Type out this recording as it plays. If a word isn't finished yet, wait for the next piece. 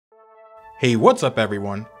Hey, what's up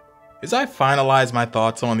everyone? As I finalize my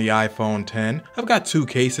thoughts on the iPhone X, I've got two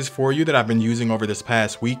cases for you that I've been using over this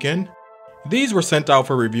past weekend. These were sent out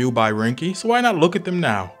for review by Ringke, so why not look at them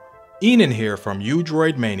now? Enin here from U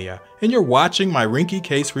Droid Mania, and you're watching my Ringke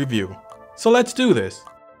Case review. So let's do this.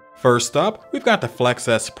 First up, we've got the Flex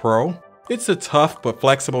S Pro. It's a tough but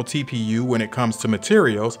flexible TPU when it comes to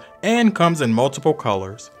materials and comes in multiple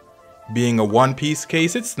colors. Being a one-piece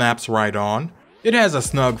case, it snaps right on. It has a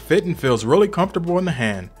snug fit and feels really comfortable in the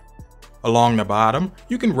hand. Along the bottom,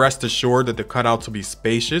 you can rest assured that the cutouts will be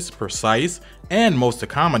spacious, precise, and most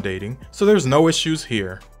accommodating, so there's no issues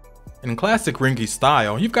here. In classic Ringke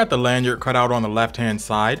style, you've got the lanyard cutout on the left-hand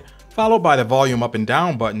side, followed by the volume up and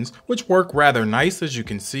down buttons, which work rather nice as you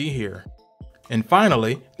can see here. And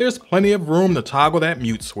finally, there's plenty of room to toggle that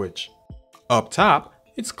mute switch. Up top,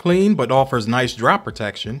 it's clean but offers nice drop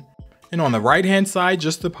protection, and on the right-hand side,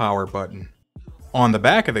 just the power button. On the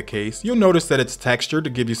back of the case, you'll notice that it's textured to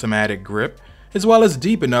give you some added grip, as well as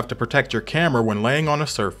deep enough to protect your camera when laying on a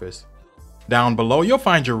surface. Down below, you'll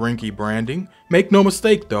find your Ringke branding. Make no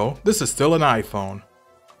mistake though, this is still an iPhone.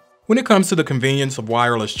 When it comes to the convenience of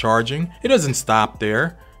wireless charging, it doesn't stop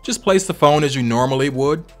there. Just place the phone as you normally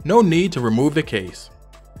would, no need to remove the case.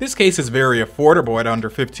 This case is very affordable at under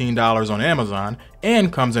 $15 on Amazon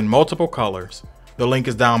and comes in multiple colors. The link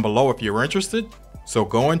is down below if you're interested, so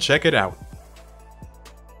go and check it out.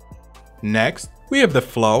 Next, we have the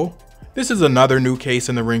Flow. This is another new case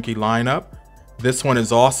in the Ringke lineup. This one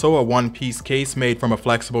is also a one-piece case made from a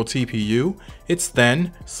flexible TPU. It's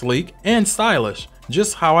thin, sleek, and stylish,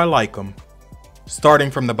 just how I like them.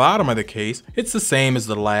 Starting from the bottom of the case, it's the same as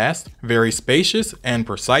the last, very spacious and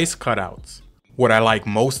precise cutouts. What I like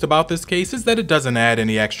most about this case is that it doesn't add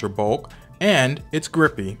any extra bulk, and it's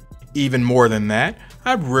grippy. Even more than that,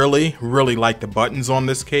 I really like the buttons on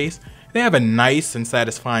this case. They have a nice and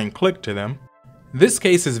satisfying click to them. This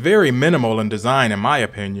case is very minimal in design in my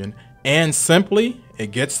opinion, and simply,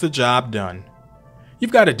 it gets the job done.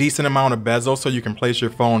 You've got a decent amount of bezel so you can place your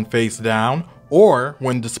phone face down, or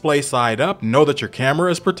when display side up, know that your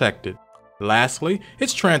camera is protected. Lastly,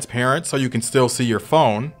 it's transparent so you can still see your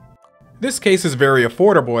phone. This case is very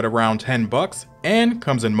affordable at around $10 and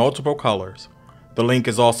comes in multiple colors. The link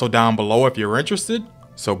is also down below if you're interested,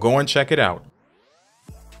 so go and check it out.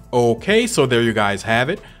 Okay, so there you guys have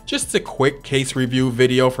it. Just a quick case review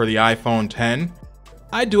video for the iPhone X.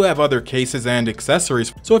 I do have other cases and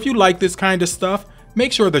accessories, so if you like this kind of stuff,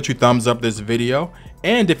 make sure that you thumbs up this video,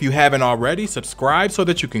 and if you haven't already, subscribe so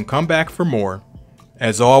that you can come back for more.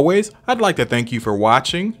 As always, I'd like to thank you for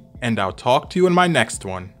watching, and I'll talk to you in my next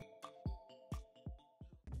one.